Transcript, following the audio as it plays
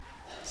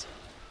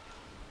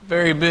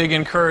very big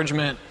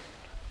encouragement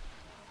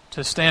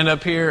to stand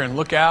up here and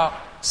look out,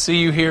 see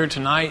you here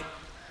tonight.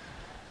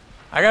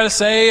 I got to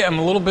say, I'm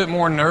a little bit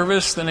more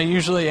nervous than I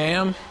usually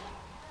am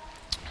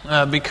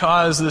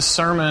because this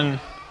sermon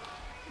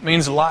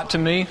means a lot to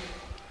me.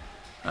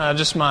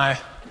 Just my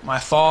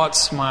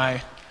thoughts,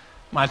 my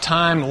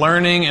time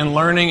learning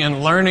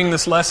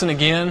this lesson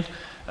again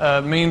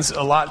means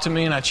a lot to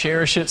me, and I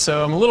cherish it.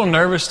 So I'm a little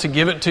nervous to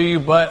give it to you,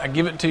 but I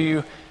give it to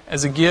you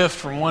as a gift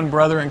from one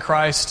brother in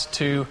Christ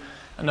to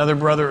another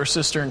brother or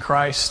sister in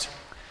Christ.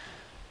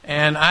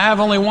 And I have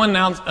only one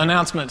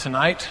announcement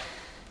tonight.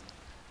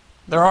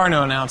 There are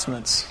no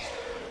announcements.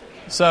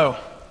 So,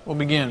 we'll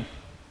begin.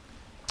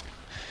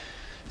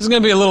 This is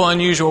going to be a little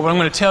unusual, but I'm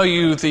going to tell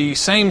you the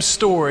same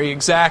story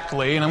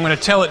exactly, and I'm going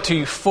to tell it to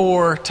you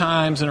 4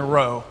 times in a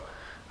row.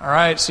 All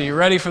right, so you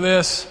ready for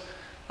this?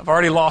 I've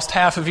already lost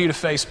half of you to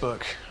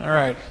Facebook. All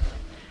right.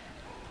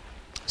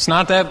 It's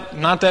not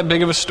that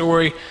big of a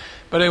story,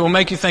 but it will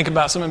make you think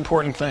about some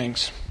important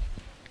things.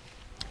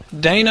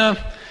 Dana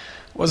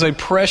was a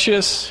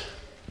precious,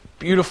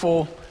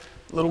 beautiful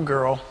little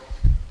girl.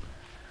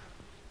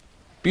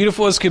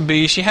 Beautiful as could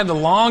be. She had the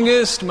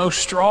longest, most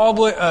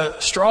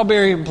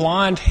strawberry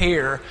blonde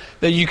hair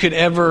that you could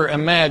ever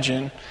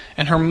imagine.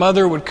 And her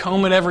mother would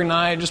comb it every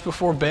night just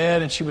before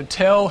bed, and she would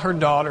tell her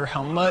daughter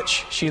how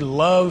much she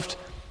loved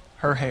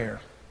her hair.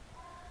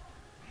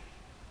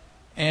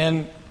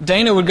 And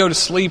Dana would go to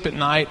sleep at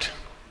night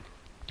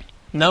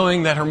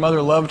knowing that her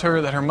mother loved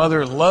her, that her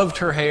mother loved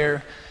her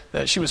hair,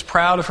 that she was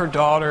proud of her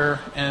daughter,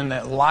 and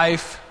that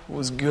life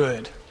was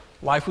good.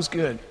 Life was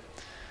good.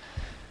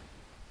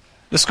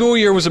 The school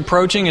year was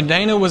approaching, and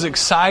Dana was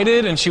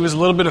excited, and she was a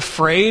little bit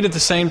afraid at the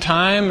same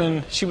time,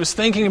 and she was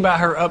thinking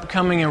about her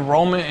upcoming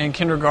enrollment in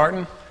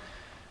kindergarten.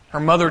 Her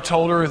mother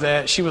told her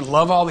that she would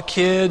love all the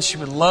kids, she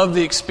would love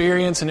the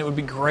experience, and it would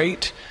be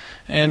great.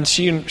 And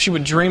she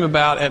would dream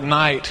about at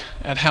night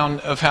of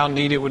how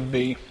neat it would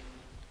be.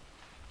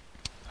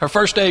 Her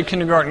first day of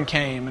kindergarten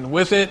came, and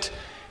with it,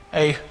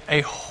 a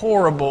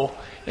horrible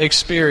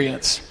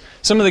experience.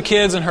 Some of the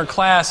kids in her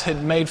class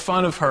had made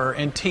fun of her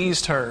and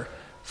teased her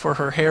for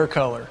her hair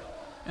color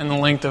and the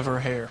length of her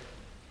hair.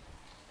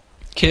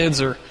 Kids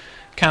are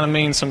kind of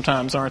mean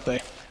sometimes, aren't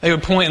they? They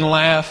would point and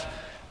laugh.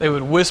 They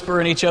would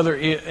whisper in each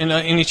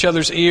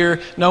other's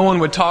ear. No one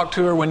would talk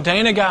to her. When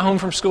Dana got home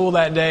from school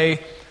that day,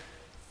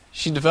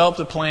 she developed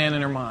a plan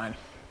in her mind.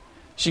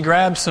 She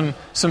grabbed some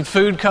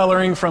food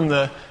coloring from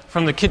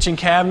the kitchen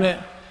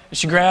cabinet.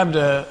 She grabbed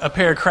a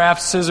pair of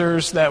craft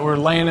scissors that were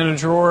laying in a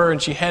drawer,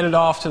 and she headed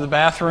off to the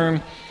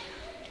bathroom.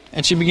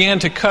 And she began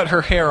to cut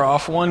her hair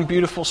off one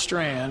beautiful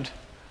strand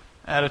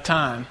at a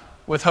time,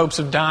 with hopes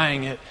of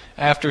dyeing it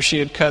after she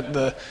had cut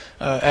the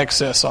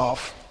excess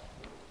off.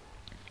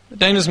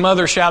 Dana's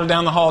mother shouted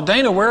down the hall,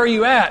 "Dana, where are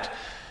you at?"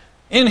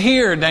 "In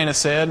here," Dana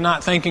said,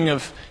 not thinking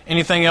of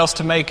anything else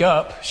to make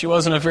up. She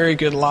wasn't a very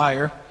good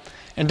liar.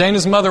 And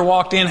Dana's mother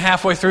walked in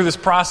halfway through this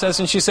process,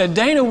 and she said,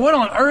 "Dana, what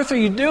on earth are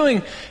you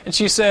doing?" And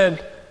she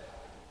said,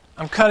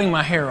 "I'm cutting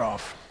my hair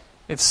off.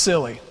 It's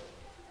silly,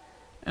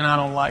 and I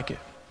don't like it."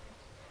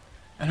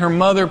 And her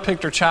mother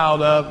picked her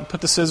child up and put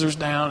the scissors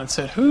down and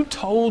said, "Who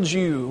told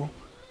you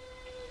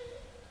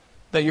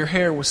that your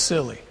hair was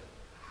silly?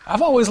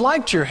 I've always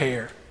liked your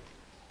hair."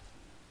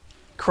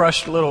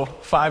 Crushed little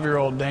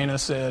 5-year-old Dana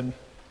said,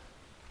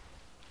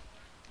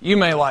 "You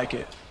may like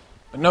it,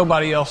 but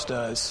nobody else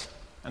does,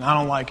 and I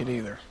don't like it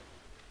either."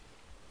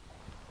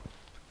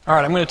 All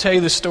right, I'm going to tell you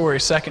this story a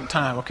second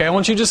time, okay? I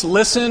want you to just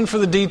listen for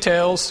the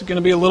details. It's going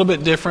to be a little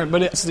bit different,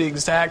 but it's the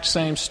exact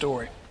same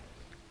story.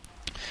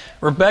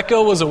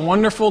 Rebecca was a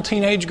wonderful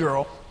teenage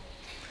girl.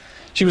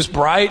 She was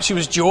bright, she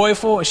was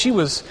joyful, and she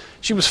was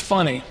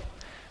funny.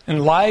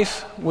 And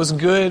life was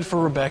good for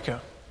Rebecca.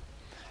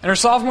 In her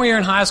sophomore year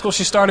in high school,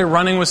 she started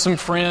running with some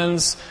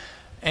friends,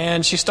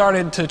 and she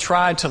started to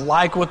try to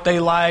like what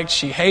they liked.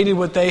 She hated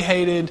what they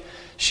hated.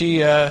 She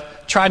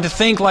tried to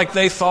think like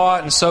they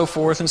thought, and so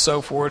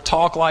forth,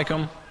 talk like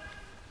them.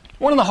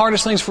 One of the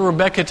hardest things for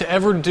Rebecca to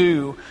ever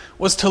do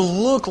was to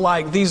look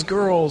like these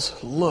girls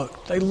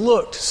looked. They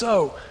looked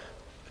so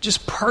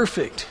just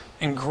perfect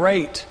and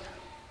great.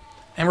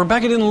 And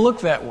Rebecca didn't look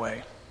that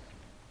way.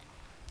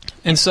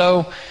 And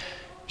so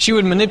she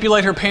would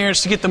manipulate her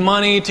parents to get the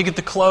money, to get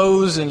the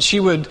clothes, and she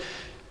would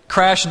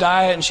crash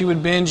diet and she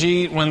would binge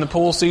eat when the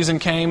pool season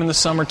came in the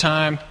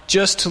summertime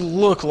just to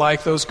look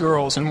like those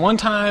girls. And one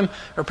time,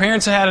 her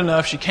parents had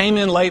enough. She came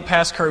in late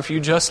past curfew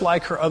just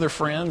like her other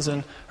friends,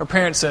 and her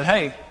parents said,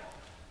 "Hey,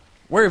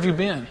 where have you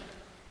been?"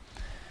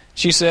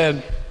 She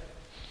said,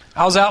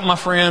 "I was out with my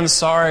friends.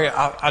 Sorry,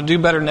 I'll do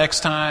better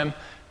next time.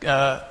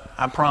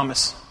 I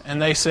promise."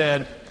 And they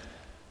said,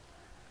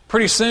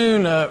 "Pretty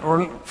soon,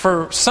 or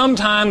for some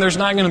time, there's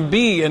not going to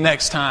be a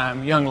next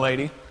time, young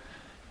lady."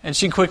 And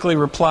she quickly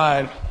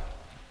replied,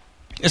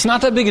 "It's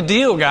not that big a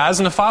deal, guys."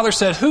 And the father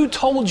said, "Who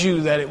told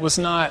you that it was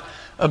not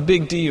a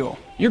big deal?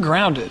 You're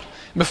grounded.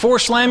 Before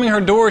slamming her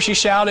door, she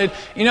shouted,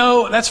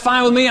 "That's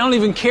fine with me. I don't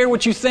even care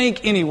what you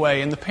think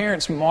anyway." And the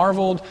parents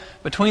marveled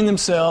between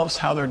themselves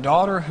how their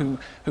daughter, who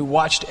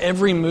watched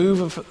every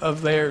move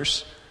of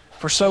theirs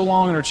for so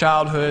long in her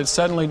childhood,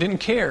 suddenly didn't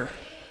care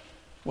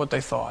what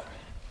they thought.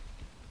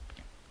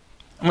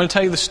 I'm going to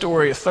tell you the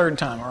story a third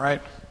time, all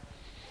right?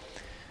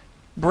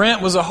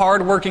 Brent was a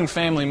hard-working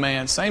family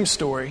man. Same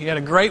story. He had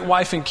a great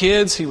wife and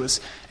kids. He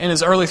was in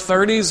his early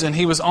 30s, and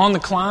he was on the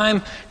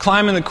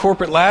climbing the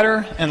corporate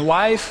ladder, and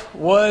life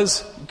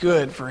was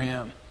good for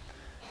him.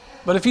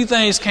 But a few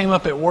things came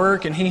up at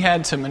work, and he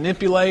had to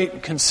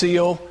manipulate,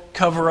 conceal,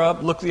 cover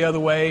up, look the other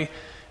way,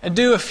 and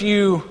do a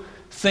few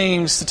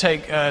things to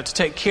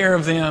take care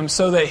of them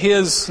so that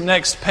his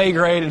next pay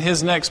grade and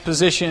his next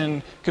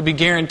position could be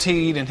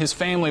guaranteed and his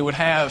family would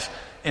have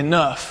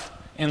enough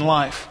in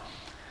life.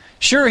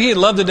 Sure, he had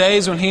loved the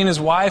days when he and his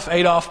wife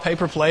ate off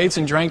paper plates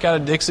and drank out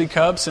of Dixie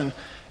cups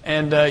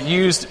and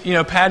used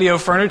patio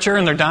furniture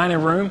in their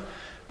dining room.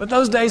 But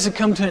those days had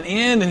come to an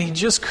end, and he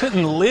just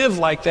couldn't live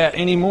like that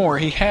anymore.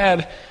 He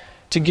had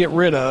to get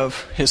rid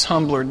of his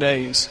humbler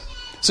days.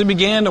 So he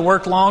began to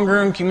work longer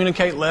and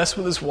communicate less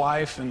with his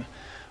wife. And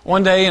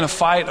one day, in a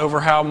fight over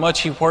how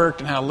much he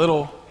worked and how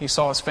little he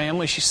saw his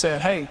family, she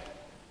said, "Hey,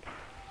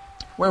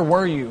 where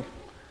were you?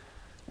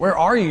 Where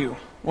are you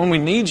when we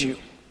need you?"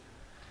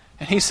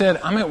 And he said,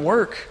 "I'm at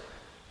work.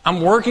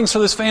 I'm working so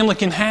this family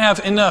can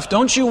have enough.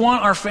 Don't you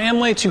want our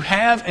family to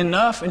have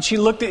enough?" And she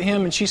looked at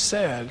him and she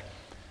said,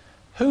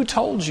 "Who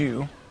told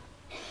you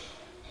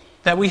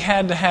that we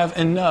had to have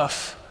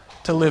enough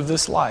to live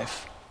this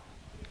life?"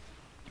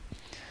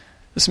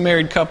 This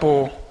married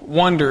couple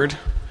wondered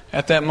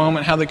at that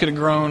moment how they could have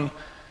grown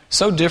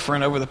so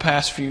different over the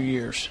past few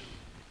years.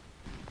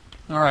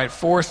 All right,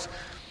 fourth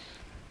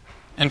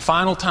and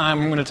final time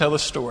I'm going to tell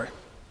this story.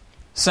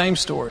 Same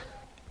story.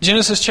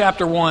 Genesis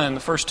chapter 1, the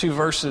first 2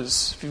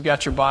 verses, if you've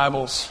got your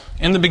Bibles.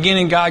 "In the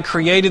beginning God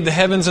created the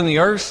heavens and the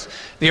earth.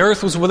 The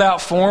earth was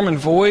without form and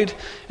void,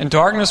 and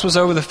darkness was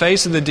over the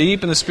face of the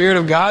deep, and the Spirit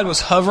of God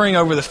was hovering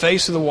over the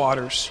face of the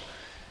waters."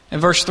 In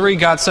verse 3,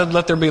 God said,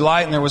 "Let there be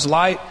light," and there was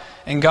light,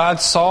 and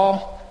God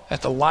saw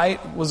that the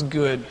light was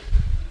good.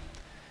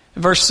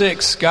 In verse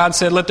 6, God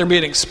said, "Let there be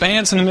an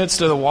expanse in the midst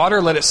of the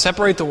water. Let it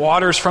separate the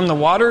waters from the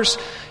waters."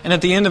 And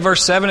at the end of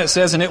verse 7, it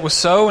says, "And it was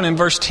so." And in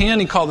verse 10,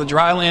 he called the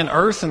dry land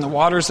earth, and the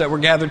waters that were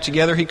gathered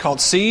together he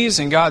called seas.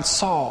 And God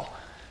saw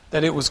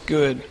that it was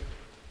good.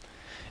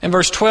 In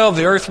verse 12,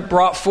 the earth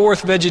brought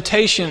forth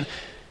vegetation,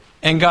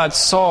 and God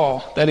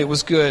saw that it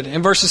was good.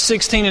 In verses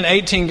 16 and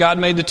 18, God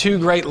made the 2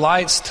 great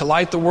lights to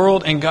light the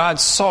world, and God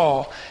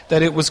saw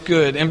that it was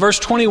good. In verse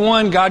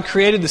 21, God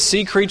created the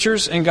sea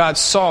creatures, and God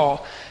saw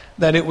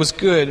that it was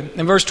good.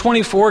 In verse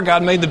 24,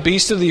 God made the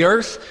beasts of the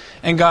earth,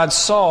 and God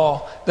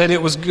saw that it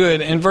was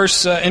good.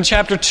 In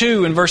chapter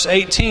 2, in verse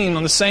 18,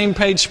 on the same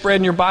page spread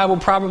in your Bible,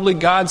 probably,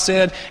 God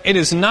said, "It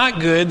is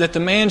not good that the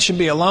man should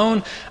be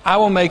alone. I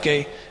will make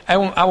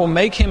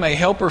him a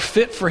helper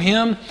fit for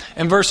him."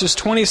 In verses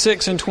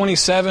 26 and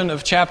 27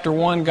 of chapter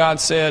 1, God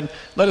said,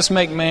 "Let us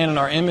make man in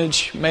our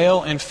image,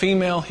 male and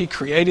female. He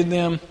created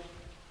them."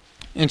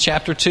 In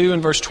chapter 2,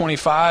 in verse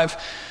 25,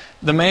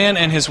 the man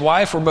and his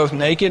wife were both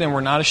naked and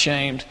were not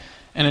ashamed.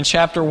 And in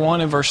chapter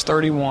 1 and verse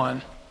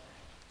 31,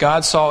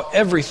 God saw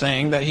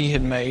everything that he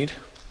had made,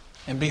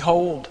 and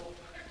behold,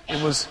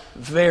 it was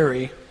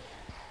very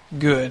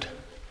good.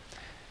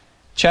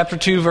 Chapter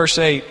 2, verse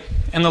 8,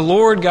 "And the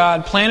Lord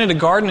God planted a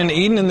garden in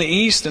Eden in the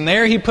east, and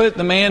there he put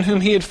the man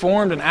whom he had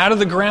formed, and out of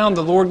the ground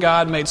the Lord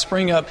God made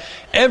spring up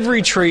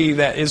every tree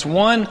that is,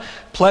 1,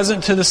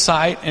 pleasant to the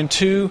sight, and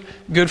 2,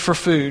 good for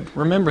food."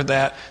 Remember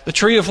that. The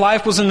tree of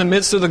life was in the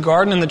midst of the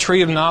garden, and the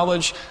tree of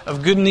knowledge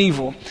of good and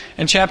evil.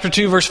 In chapter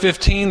 2, verse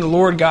 15, the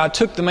Lord God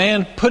took the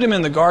man, put him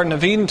in the garden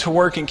of Eden to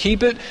work and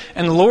keep it.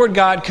 And the Lord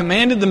God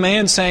commanded the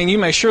man, saying, "You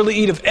may surely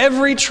eat of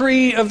every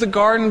tree of the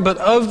garden, but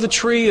of the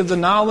tree of the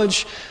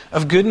knowledge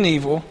of good and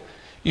evil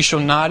you shall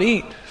not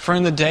eat, for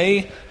in the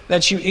day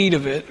that you eat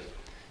of it,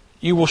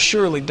 you will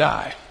surely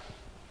die."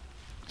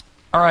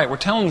 All right, we're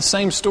telling the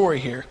same story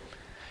here.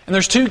 And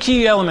there's 2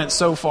 key elements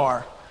so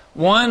far.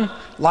 1,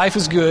 life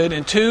is good.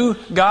 And 2,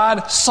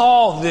 God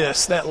saw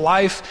this, that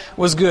life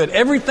was good.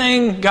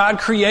 Everything God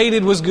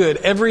created was good.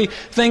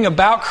 Everything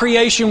about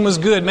creation was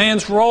good.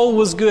 Man's role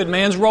was good.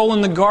 Man's role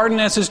in the garden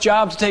as his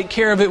job to take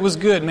care of it was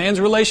good. Man's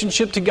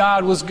relationship to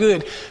God was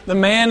good. The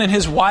man and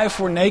his wife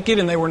were naked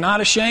and they were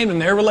not ashamed,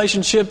 and their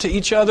relationship to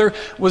each other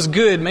was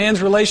good.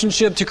 Man's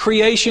relationship to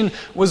creation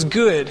was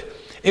good.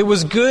 It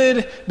was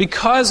good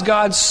because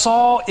God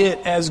saw it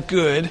as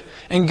good,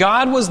 and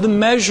God was the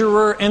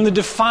measurer and the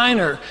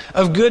definer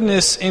of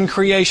goodness in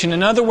creation.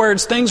 In other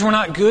words, things were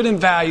not good and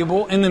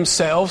valuable in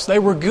themselves. They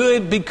were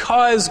good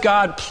because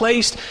God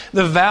placed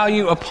the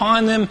value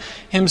upon them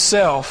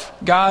himself.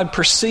 God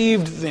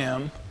perceived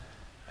them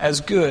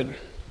as good.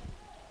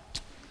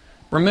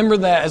 Remember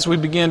that as we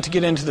begin to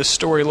get into this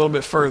story a little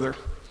bit further.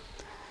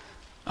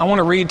 I want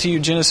to read to you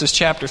Genesis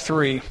chapter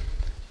 3,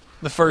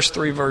 the first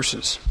 3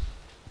 verses.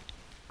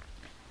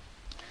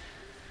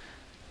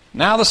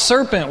 Now the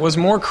serpent was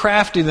more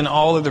crafty than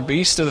all other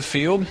beasts of the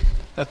field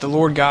that the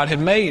Lord God had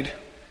made.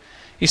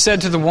 He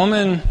said to the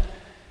woman,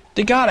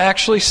 "Did God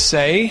actually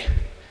say,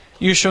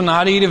 'You shall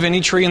not eat of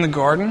any tree in the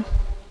garden'?"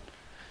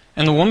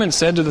 And the woman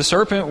said to the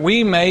serpent,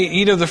 "We may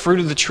eat of the fruit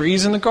of the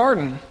trees in the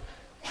garden.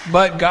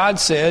 But God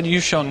said, 'You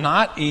shall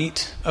not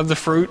eat of the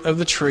fruit of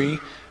the tree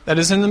that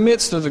is in the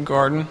midst of the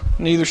garden,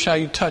 neither shall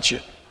you touch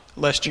it,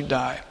 lest you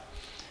die.'"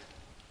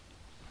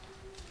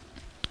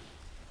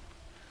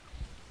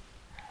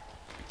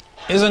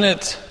 Isn't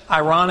it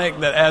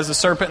ironic that as the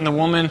serpent and the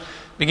woman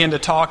begin to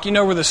talk, you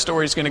know where this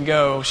story is going to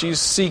go. She's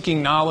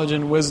seeking knowledge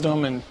and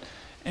wisdom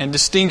and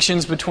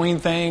distinctions between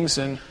things.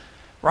 And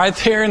right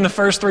there in the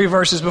first 3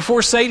 verses,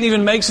 before Satan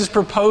even makes his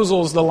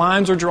proposals, the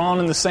lines are drawn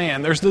in the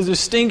sand. There's the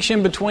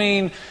distinction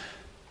between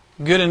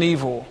good and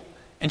evil.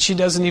 And she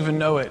doesn't even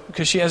know it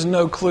because she has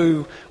no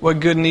clue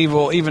what good and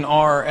evil even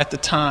are at the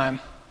time.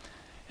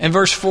 In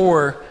verse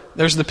 4,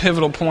 there's the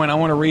pivotal point. I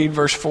want to read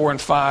verse 4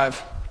 and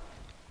 5.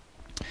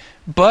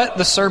 "But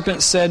the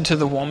serpent said to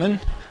the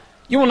woman,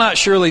 'You will not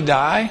surely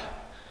die.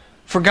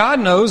 For God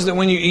knows that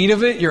when you eat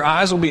of it, your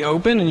eyes will be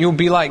open and you'll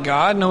be like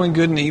God, knowing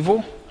good and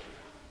evil.'"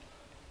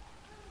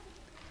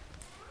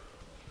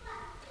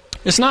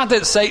 It's not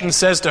that Satan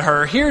says to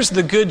her, "Here's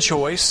the good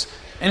choice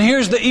and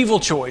here's the evil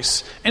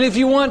choice. And if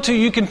you want to,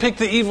 you can pick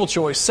the evil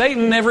choice."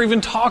 Satan never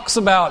even talks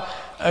about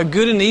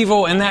good and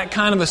evil in that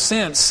kind of a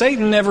sense.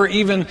 Satan never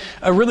even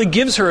really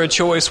gives her a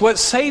choice. What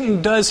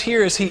Satan does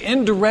here is he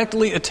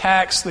indirectly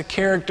attacks the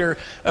character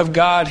of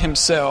God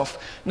himself.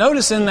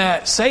 Notice in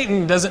that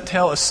Satan doesn't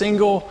tell a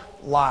single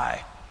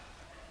lie.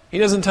 He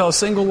doesn't tell a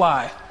single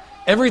lie.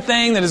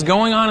 Everything that is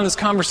going on in this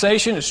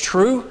conversation is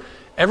true.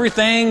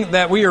 Everything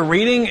that we are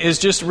reading is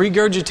just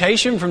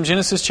regurgitation from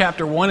Genesis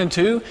chapter 1 and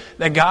 2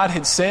 that God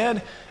had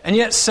said. And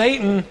yet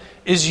Satan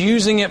is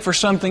using it for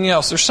something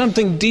else. There's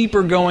something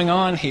deeper going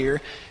on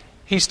here.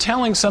 He's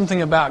telling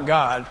something about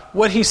God.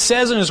 What he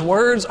says in his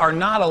words are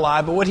not a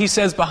lie, but what he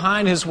says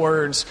behind his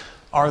words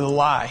are the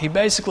lie. He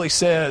basically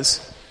says,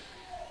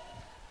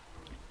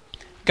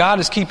 God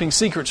is keeping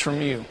secrets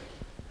from you.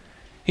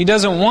 He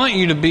doesn't want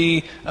you to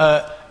be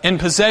in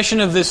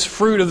possession of this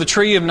fruit of the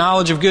tree of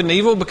knowledge of good and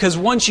evil, because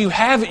once you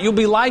have it, you'll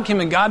be like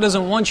him, and God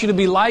doesn't want you to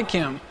be like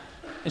him.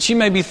 And she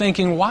may be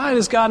thinking, why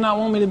does God not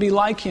want me to be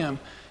like him?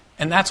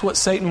 And that's what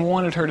Satan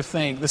wanted her to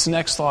think, this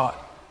next thought.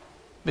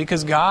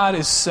 Because God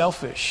is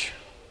selfish.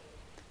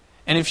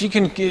 And if you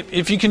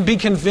can be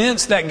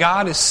convinced that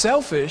God is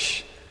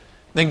selfish,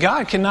 then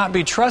God cannot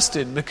be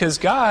trusted. Because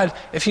God,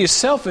 if he is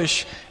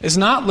selfish, is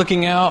not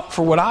looking out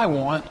for what I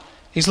want.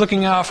 He's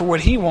looking out for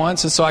what he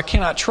wants, and so I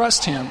cannot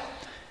trust him.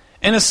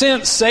 In a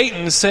sense,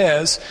 Satan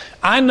says,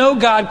 I know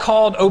God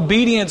called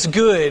obedience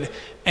good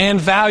and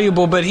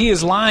valuable, but he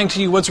is lying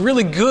to you. What's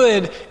really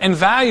good and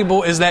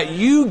valuable is that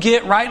you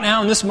get right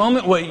now in this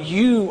moment what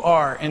you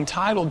are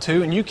entitled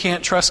to, and you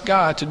can't trust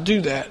God to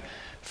do that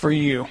for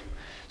you.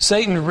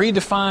 Satan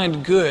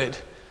redefined good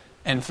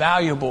and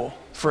valuable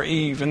for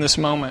Eve in this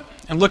moment.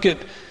 And look at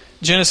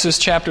Genesis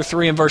chapter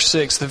 3 and verse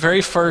 6, the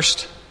very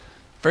first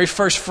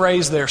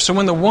phrase there. So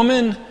when the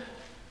woman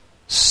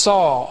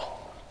saw,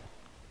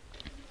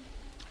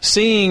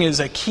 seeing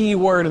is a key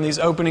word in these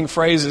opening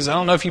phrases. I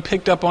don't know if you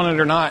picked up on it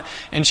or not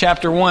in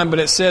chapter 1, but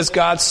it says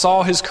God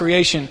saw his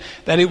creation,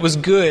 that it was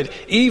good.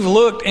 Eve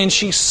looked and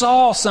she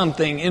saw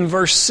something in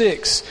verse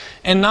 6.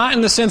 And not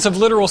in the sense of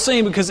literal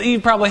seeing, because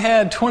Eve probably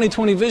had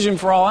 20/20 vision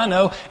for all I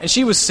know, and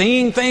she was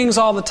seeing things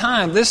all the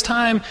time. This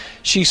time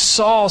she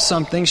saw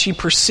something, she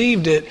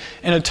perceived it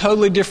in a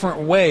totally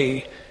different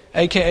way,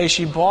 aka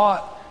she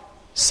bought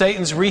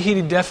Satan's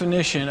reheated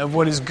definition of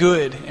what is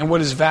good and what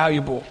is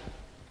valuable.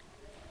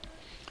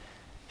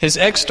 His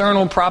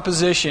external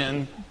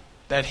proposition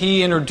that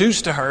he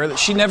introduced to her that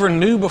she never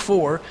knew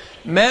before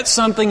met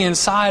something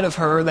inside of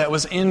her that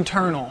was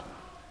internal.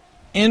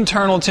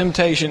 Internal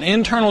temptation,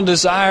 internal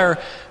desire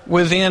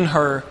within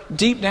her.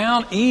 Deep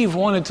down, Eve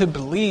wanted to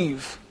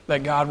believe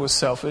that God was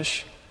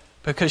selfish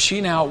because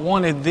she now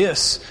wanted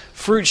this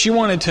fruit. She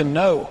wanted to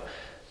know.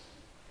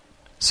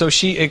 So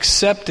she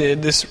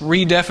accepted this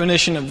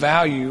redefinition of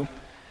value,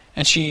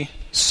 and she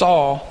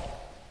saw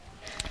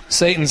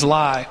Satan's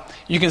lie.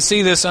 You can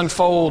see this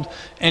unfold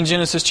in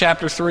Genesis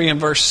chapter 3 and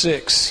verse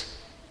 6.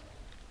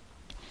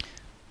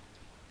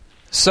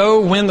 So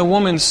when the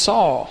woman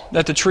saw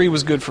that the tree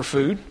was good for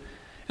food,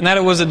 and that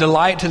it was a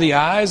delight to the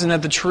eyes, and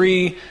that the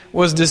tree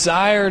was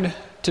desired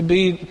to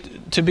be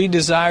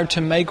desired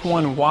to make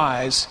one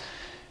wise,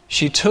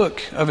 she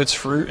took of its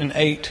fruit and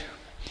ate.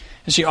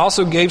 And she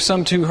also gave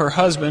some to her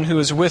husband who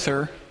was with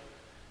her,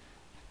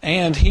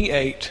 and he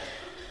ate.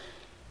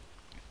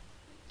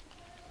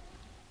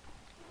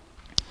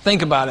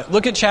 Think about it.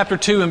 Look at chapter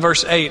 2 and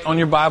verse 8 on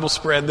your Bible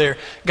spread there.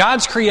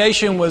 God's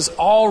creation was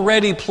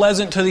already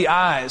pleasant to the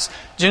eyes.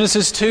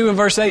 Genesis 2 and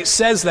verse 8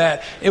 says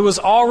that. It was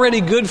already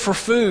good for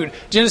food.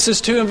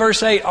 Genesis 2 and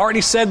verse 8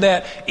 already said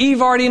that.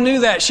 Eve already knew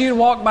that. She had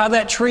walked by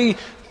that tree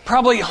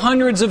probably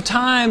hundreds of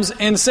times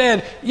and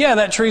said, yeah,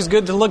 that tree's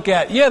good to look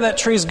at. Yeah, that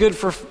tree's good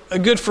for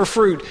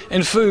fruit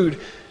and food.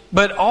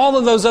 But all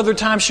of those other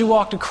times she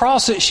walked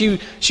across it, she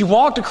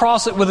walked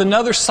across it with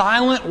another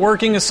silent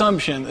working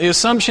assumption. The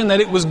assumption that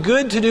it was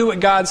good to do what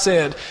God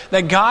said,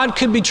 that God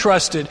could be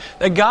trusted,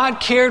 that God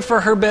cared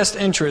for her best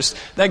interest,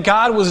 that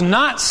God was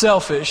not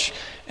selfish,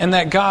 and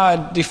that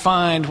God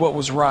defined what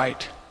was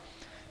right.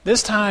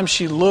 This time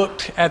she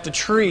looked at the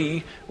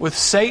tree with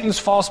Satan's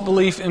false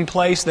belief in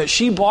place that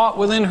she bought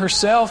within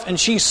herself, and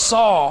she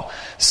saw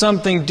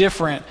something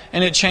different,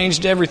 and it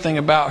changed everything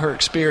about her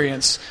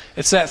experience.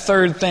 It's that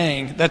third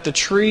thing, that the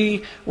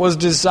tree was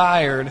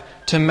desired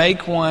to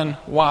make one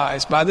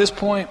wise. By this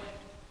point,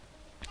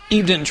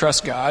 Eve didn't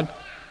trust God.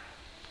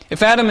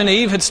 If Adam and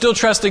Eve had still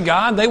trusted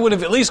God, they would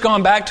have at least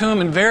gone back to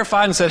him and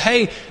verified and said,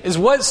 hey, is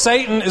what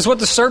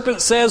the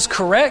serpent says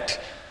correct?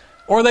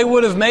 Or they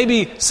would have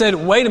maybe said,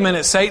 wait a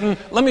minute, Satan,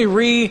 let me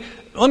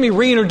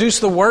reintroduce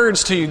the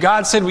words to you.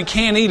 God said we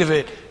can't eat of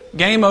it.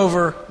 Game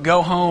over,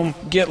 go home,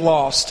 get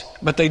lost.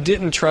 But they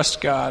didn't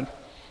trust God.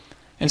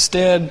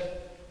 Instead,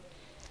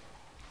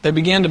 they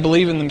began to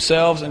believe in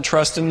themselves and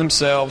trust in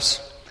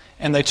themselves.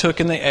 And they took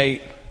and they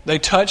ate. They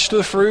touched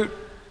the fruit.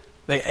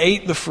 They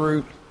ate the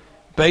fruit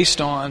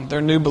based on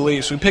their new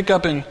beliefs. We pick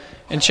up in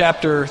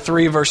chapter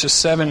 3, verses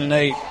 7 and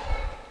 8.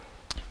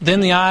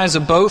 Then the eyes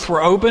of both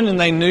were opened, and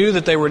they knew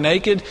that they were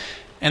naked,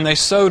 and they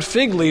sewed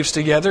fig leaves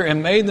together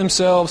and made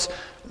themselves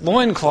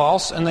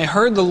loincloths, and they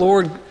heard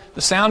the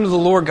sound of the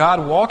Lord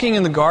God walking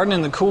in the garden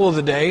in the cool of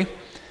the day,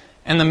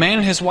 and the man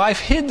and his wife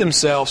hid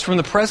themselves from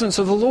the presence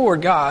of the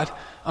Lord God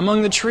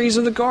among the trees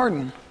of the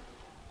garden.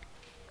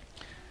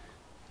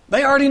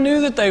 They already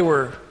knew that they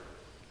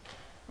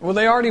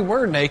already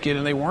were naked,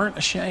 and they weren't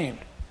ashamed.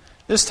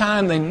 This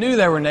time they knew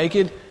they were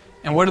naked,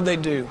 and what did they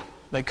do?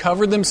 They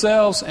covered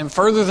themselves, and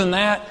further than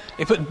that,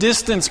 they put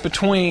distance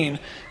between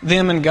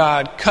them and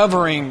God.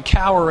 Covering,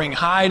 cowering,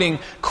 hiding,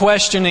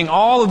 questioning,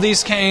 all of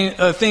these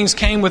things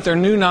came with their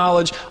new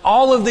knowledge.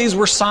 All of these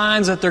were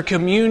signs that their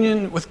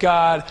communion with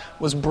God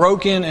was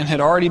broken and had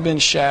already been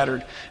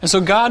shattered. And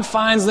so God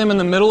finds them in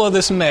the middle of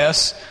this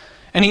mess,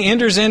 and He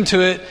enters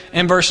into it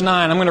in verse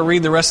 9. I'm going to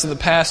read the rest of the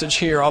passage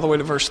here, all the way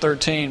to verse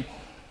 13.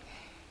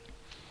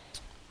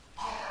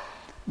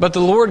 But the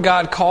Lord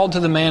God called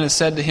to the man and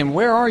said to him,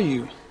 "Where are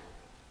you?"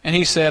 And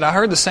he said, "I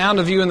heard the sound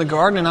of you in the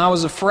garden, and I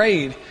was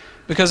afraid,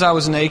 because I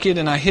was naked,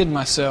 and I hid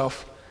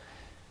myself."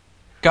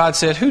 God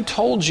said, "Who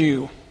told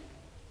you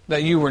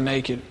that you were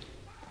naked?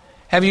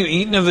 Have you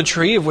eaten of the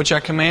tree of which I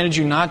commanded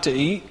you not to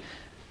eat?"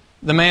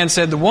 The man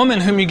said, "The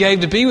woman whom you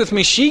gave to be with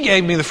me, she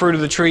gave me the fruit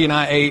of the tree, and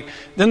I ate."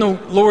 Then the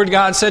Lord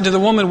God said to the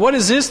woman, "What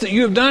is this that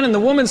you have done?" And the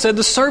woman said,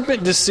 "The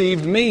serpent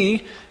deceived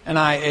me, and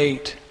I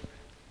ate."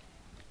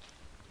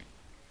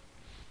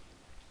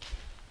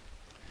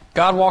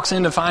 God walks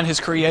in to find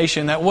His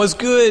creation that was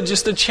good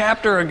just a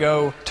chapter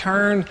ago,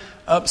 turned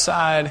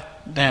upside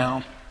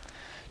down.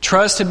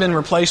 Trust had been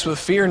replaced with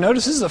fear.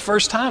 Notice this is the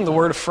first time the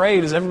word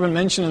afraid has ever been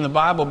mentioned in the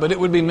Bible, but it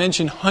would be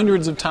mentioned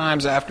hundreds of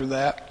times after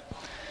that.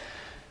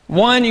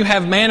 One, you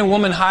have man and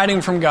woman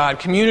hiding from God.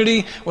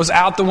 Community was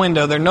out the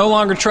window. They're no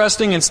longer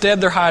trusting.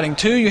 Instead, they're hiding.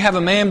 Two, you have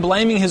a man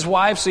blaming his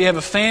wife. So you have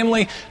a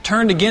family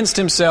turned against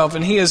himself,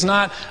 and he is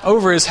not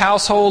over his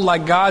household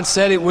like God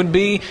said it would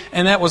be,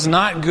 and that was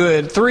not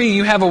good. Three,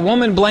 you have a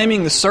woman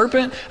blaming the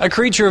serpent, a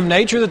creature of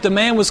nature that the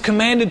man was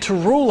commanded to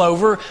rule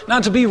over,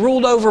 not to be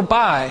ruled over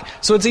by.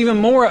 So it's even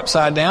more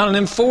upside down. And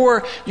then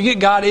four, you get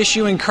God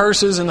issuing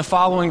curses in the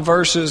following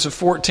verses of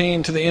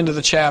 14 to the end of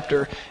the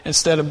chapter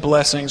instead of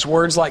blessings.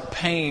 Words like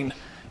pain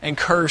and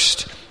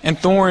cursed and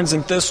thorns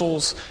and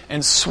thistles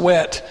and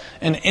sweat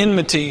and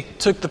enmity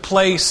took the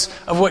place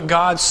of what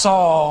God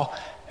saw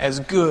as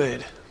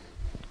good.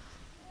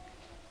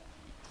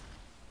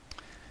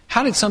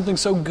 How did something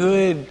so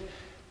good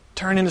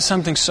turn into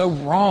something so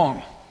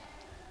wrong?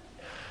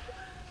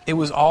 It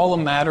was all a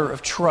matter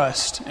of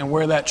trust and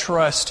where that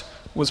trust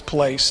was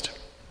placed.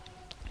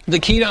 The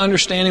key to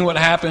understanding what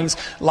happens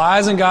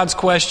lies in God's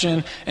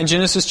question in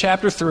Genesis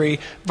chapter 3,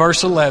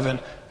 verse 11.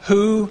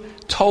 Who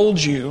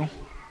told you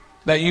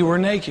that you were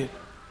naked?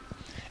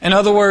 In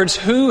other words,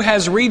 who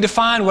has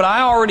redefined what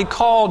I already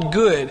called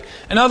good?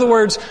 In other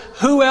words,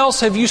 who else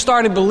have you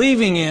started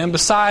believing in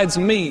besides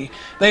me?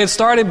 They had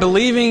started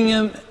believing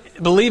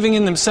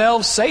in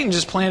themselves. Satan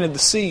just planted the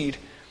seed.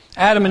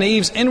 Adam and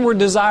Eve's inward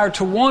desire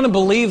to want to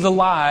believe the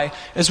lie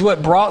is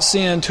what brought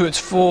sin to its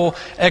full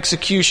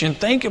execution.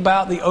 Think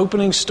about the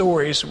opening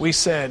stories we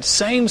said.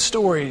 Same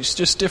stories,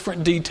 just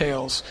different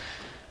details.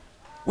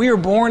 We are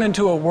born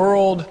into a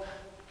world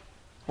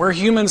where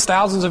humans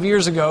thousands of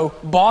years ago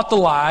bought the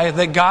lie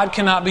that God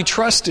cannot be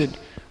trusted.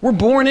 We're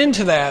born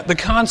into that, the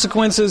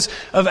consequences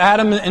of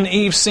Adam and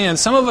Eve's sin.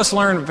 Some of us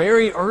learned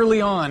very early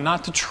on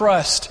not to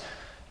trust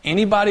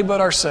anybody but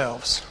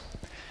ourselves.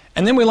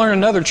 And then we learn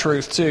another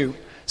truth too.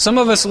 Some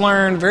of us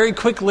learn very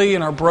quickly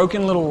in our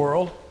broken little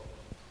world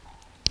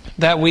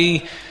that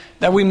we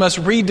must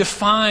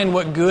redefine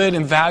what good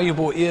and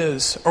valuable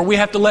is. Or we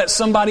have to let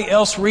somebody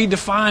else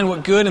redefine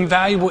what good and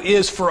valuable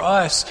is for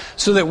us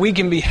so that we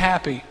can be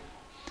happy.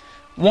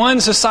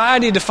 One,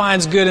 society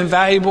defines good and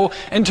valuable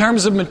in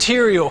terms of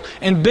material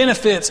and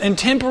benefits and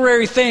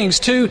temporary things.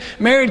 Two,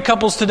 married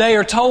couples today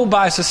are told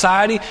by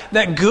society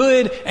that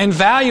good and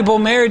valuable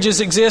marriages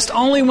exist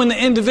only when the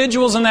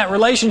individuals in that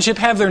relationship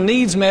have their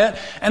needs met,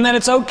 and that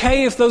it's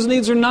okay if those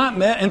needs are not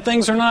met and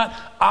things are not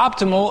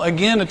optimal.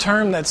 Again, a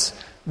term that's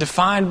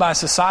defined by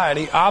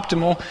society,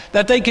 optimal,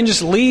 that they can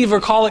just leave or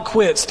call it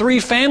quits.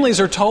 Three, families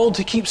are told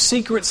to keep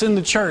secrets in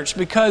the church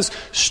because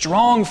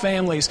strong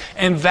families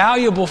and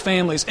valuable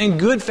families and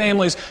good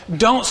families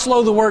don't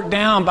slow the work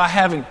down by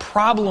having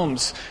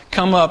problems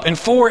come up. And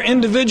four,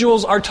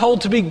 individuals are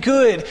told to be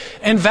good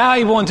and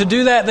valuable, and to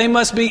do that they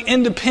must be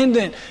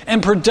independent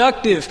and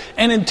productive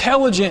and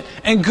intelligent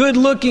and good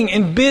looking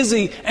and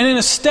busy and in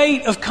a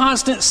state of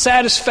constant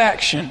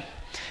satisfaction.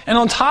 And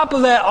on top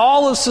of that,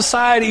 all of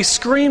society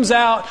screams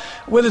out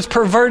with its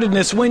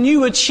pervertedness, when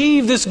you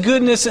achieve this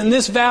goodness and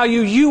this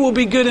value, you will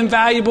be good and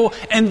valuable.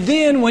 And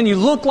then when you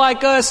look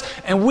like us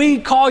and we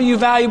call you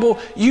valuable,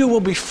 you will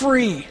be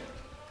free.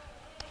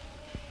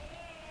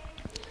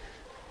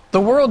 The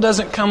world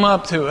doesn't come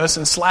up to us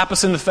and slap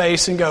us in the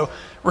face and go,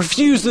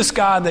 refuse this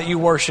God that you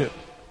worship.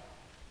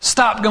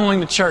 Stop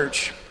going to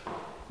church.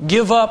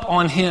 Give up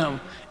on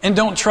Him and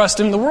don't trust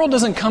Him. The world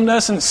doesn't come to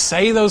us and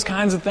say those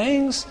kinds of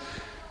things.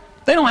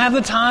 They don't have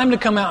the time to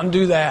come out and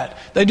do that.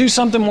 They do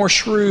something more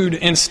shrewd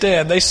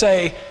instead. They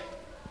say,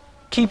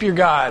 keep your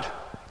God.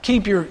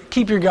 Keep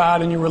your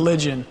God and your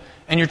religion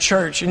and your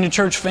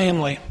church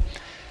family.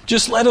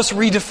 Just let us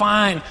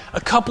redefine a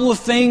couple of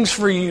things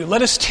for you.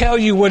 Let us tell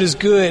you what is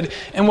good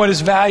and what is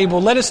valuable.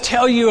 Let us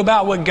tell you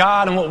about what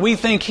God and what we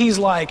think He's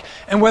like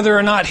and whether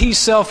or not He's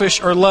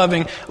selfish or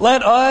loving.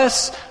 Let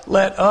us.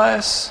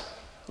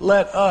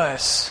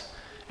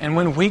 And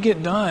when we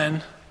get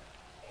done,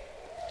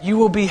 you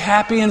will be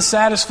happy and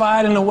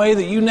satisfied in a way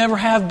that you never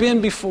have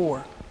been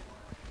before.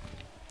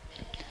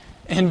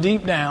 And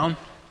deep down,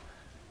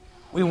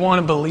 we want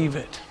to believe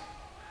it.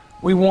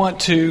 We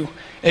want to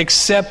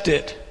accept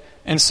it.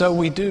 And so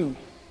we do.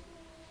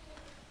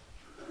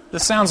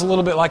 This sounds a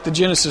little bit like the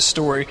Genesis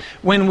story.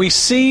 When we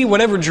see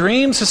whatever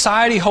dream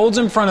society holds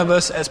in front of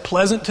us as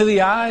pleasant to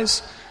the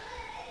eyes,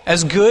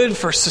 as good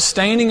for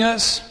sustaining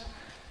us,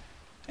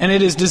 and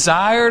it is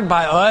desired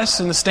by us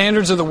and the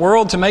standards of the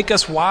world to make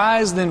us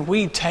wise, then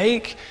we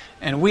take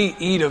and we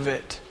eat of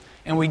it.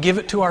 And we give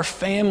it to our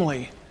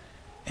family.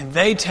 And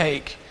they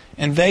take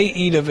and they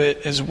eat of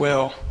it as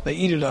well. They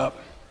eat it up.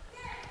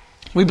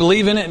 We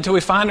believe in it until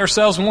we find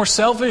ourselves more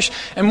selfish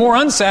and more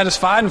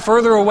unsatisfied and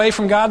further away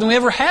from God than we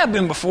ever have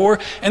been before.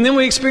 And then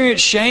we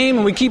experience shame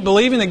and we keep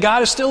believing that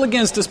God is still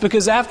against us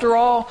because after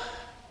all,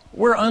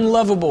 we're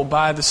unlovable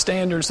by the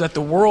standards that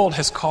the world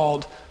has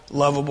called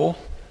lovable.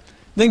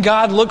 Then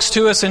God looks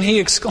to us and He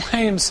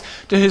exclaims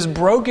to His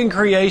broken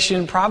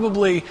creation,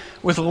 probably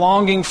with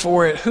longing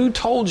for it, who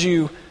told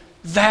you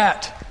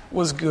that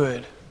was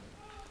good?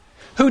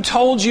 Who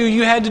told you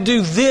you had to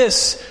do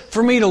this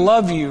for me to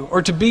love you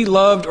or to be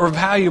loved or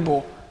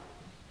valuable?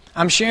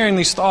 I'm sharing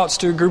these thoughts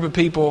to a group of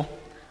people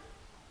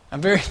I'm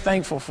very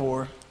thankful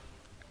for.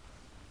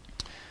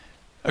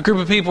 A group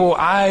of people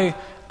I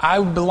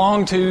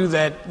belong to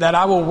that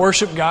I will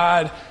worship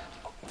God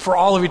for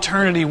all of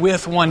eternity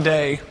with one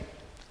day.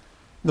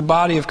 The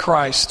body of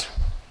Christ.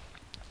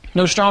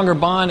 No stronger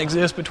bond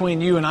exists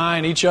between you and I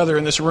and each other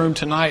in this room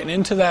tonight. And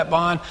into that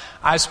bond,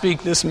 I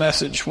speak this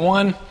message.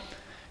 One,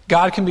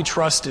 God can be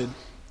trusted.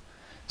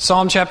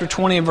 Psalm chapter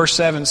 20 and verse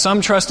 7.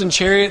 Some trust in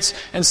chariots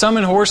and some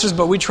in horses,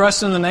 but we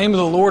trust in the name of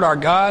the Lord our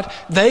God.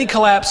 They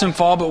collapse and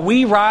fall, but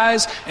we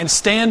rise and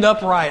stand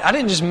upright. I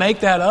didn't just make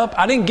that up.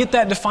 I didn't get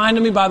that defined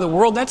to me by the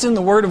world. That's in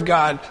the Word of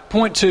God.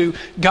 Point 2,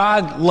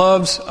 God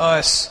loves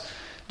us.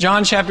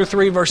 John chapter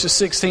 3 verses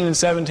 16 and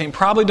 17.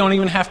 Probably don't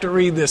even have to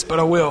read this, but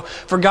I will.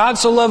 For God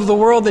so loved the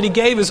world that He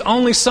gave His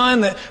only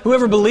Son, that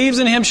whoever believes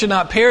in Him should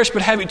not perish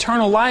but have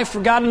eternal life. For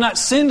God did not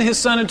send His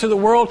Son into the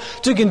world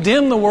to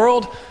condemn the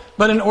world,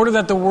 but in order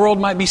that the world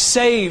might be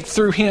saved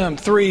through Him.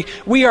 3,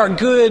 we are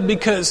good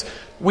because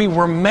we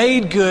were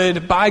made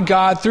good by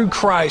God through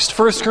Christ.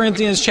 1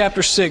 Corinthians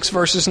chapter 6,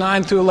 verses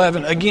 9 through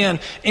 11. Again,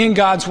 in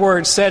God's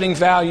Word, setting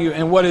value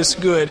in what is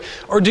good.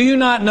 Or do you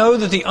not know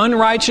that the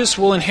unrighteous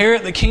will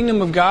inherit the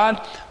kingdom of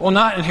God? Will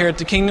not inherit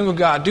the kingdom of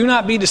God. Do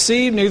not be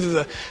deceived, neither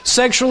the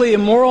sexually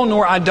immoral,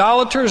 nor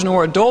idolaters,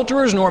 nor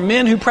adulterers, nor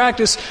men who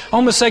practice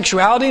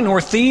homosexuality,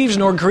 nor thieves,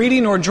 nor greedy,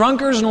 nor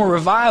drunkards, nor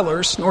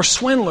revilers, nor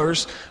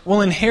swindlers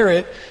will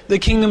inherit the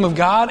kingdom of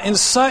God. And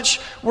such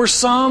were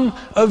some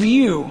of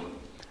you.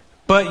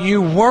 But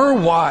you were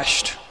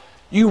washed.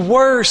 You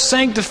were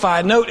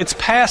sanctified. Note, it's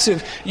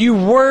passive. You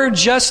were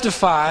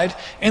justified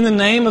in the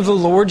name of the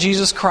Lord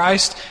Jesus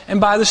Christ and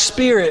by the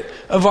Spirit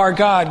of our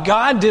God.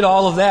 God did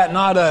all of that,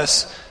 not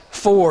us.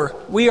 4,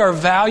 we are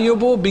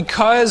valuable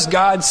because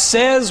God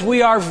says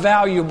we are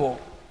valuable.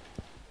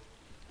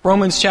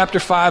 Romans chapter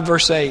 5,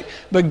 verse 8.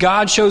 But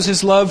God shows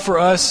His love for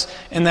us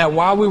in that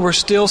while we were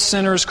still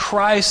sinners,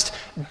 Christ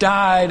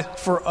died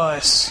for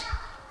us.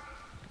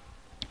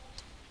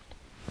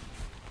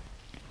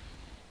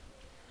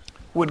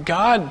 Would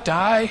God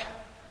die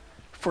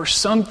for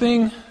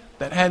something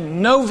that had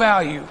no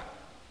value.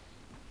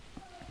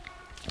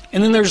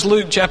 And then there's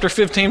Luke chapter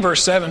 15,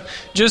 verse 7.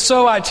 Just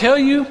so I tell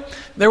you,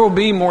 there will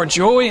be more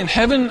joy in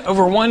heaven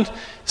over one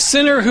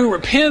sinner who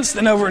repents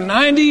than over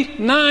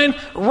 99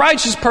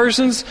 righteous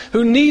persons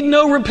who need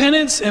no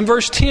repentance. And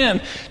verse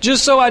 10,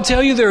 just so I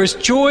tell you, there is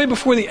joy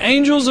before the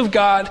angels of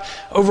God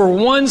over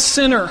one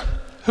sinner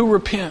who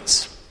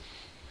repents.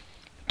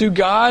 Do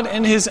God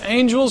and His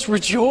angels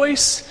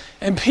rejoice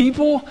in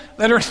people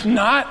that are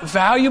not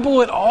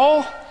valuable at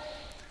all?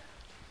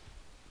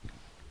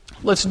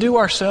 Let's do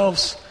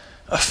ourselves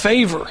a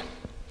favor.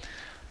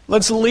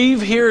 Let's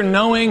leave here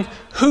knowing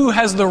who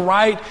has the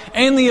right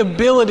and the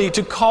ability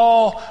to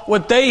call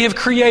what they have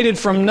created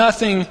from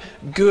nothing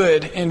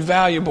good and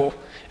valuable.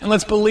 And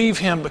let's believe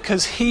Him,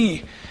 because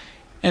He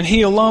and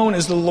He alone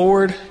is the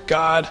Lord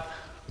God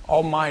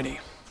Almighty.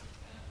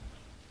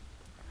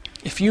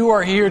 If you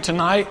are here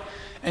tonight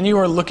and you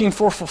are looking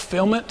for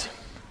fulfillment,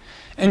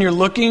 and you're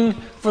looking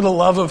for the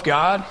love of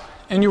God,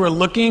 and you are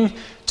looking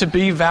to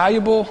be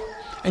valuable,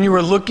 and you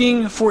are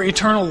looking for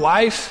eternal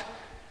life,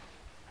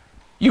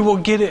 you will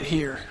get it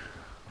here.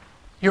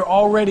 You're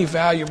already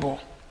valuable.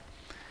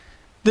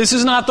 This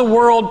is not the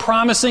world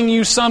promising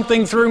you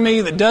something through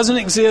me that doesn't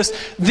exist.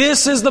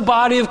 This is the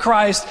body of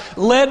Christ,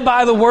 led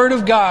by the Word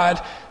of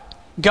God,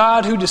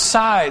 God who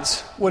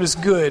decides what is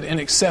good and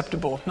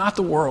acceptable, not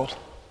the world.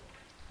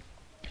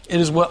 It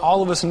is what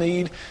all of us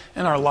need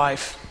in our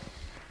life.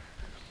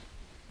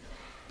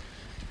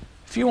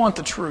 If you want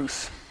the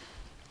truth,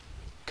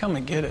 come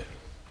and get it.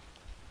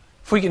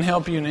 If we can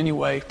help you in any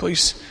way,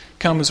 please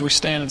come as we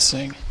stand and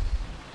sing.